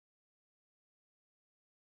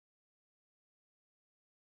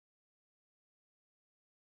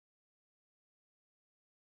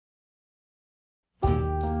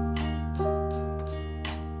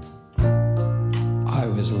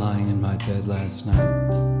was lying in my bed last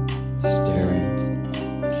night, staring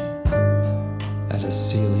at a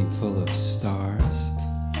ceiling full of stars,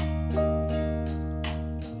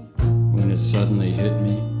 when it suddenly hit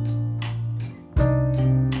me,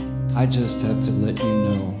 I just have to let you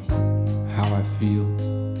know how I feel.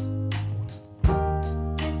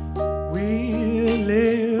 We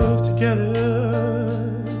live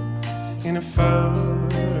together in a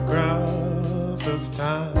photograph of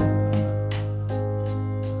time.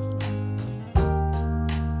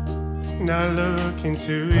 And I look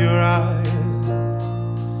into your eyes,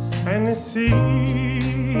 and the sea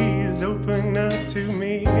is open up to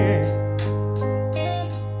me.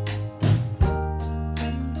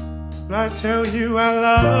 But I tell you I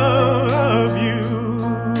love you,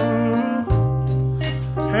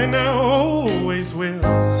 and I always will.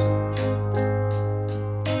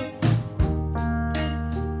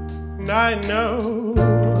 And I know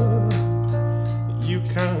you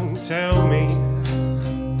can't tell me.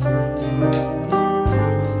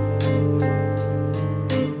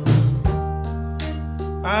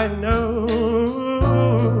 I know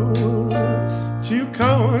you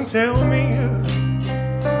can't tell me.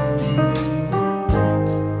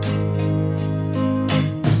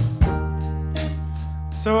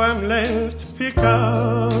 So I'm left to pick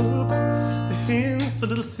up the hints, the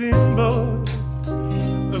little symbols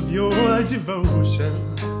of your devotion.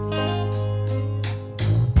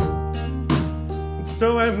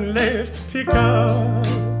 So I'm left to pick up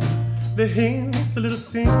the hints, the little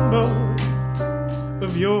symbols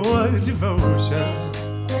of your devotion.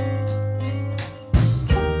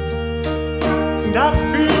 And I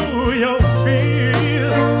feel your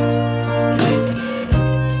fist,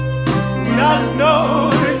 and I know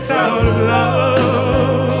it's out of love.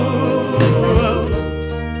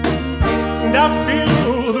 And I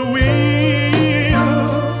feel the wind,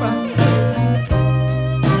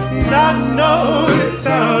 and I know it's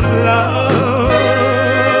out of love.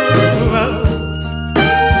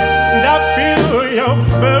 And I feel your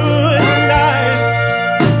burning eyes,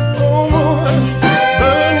 oh,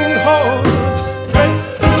 burning holes straight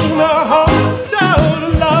through my heart, out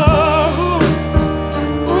of love.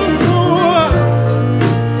 Ooh,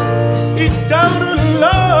 it's out of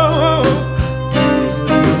love.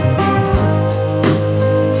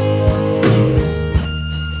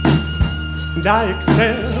 And I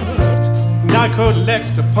accept, and I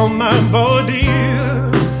collect upon my body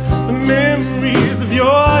the memories of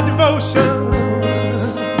your devotion.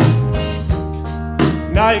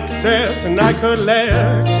 And I accept and I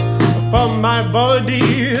collect upon my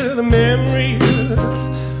body the memories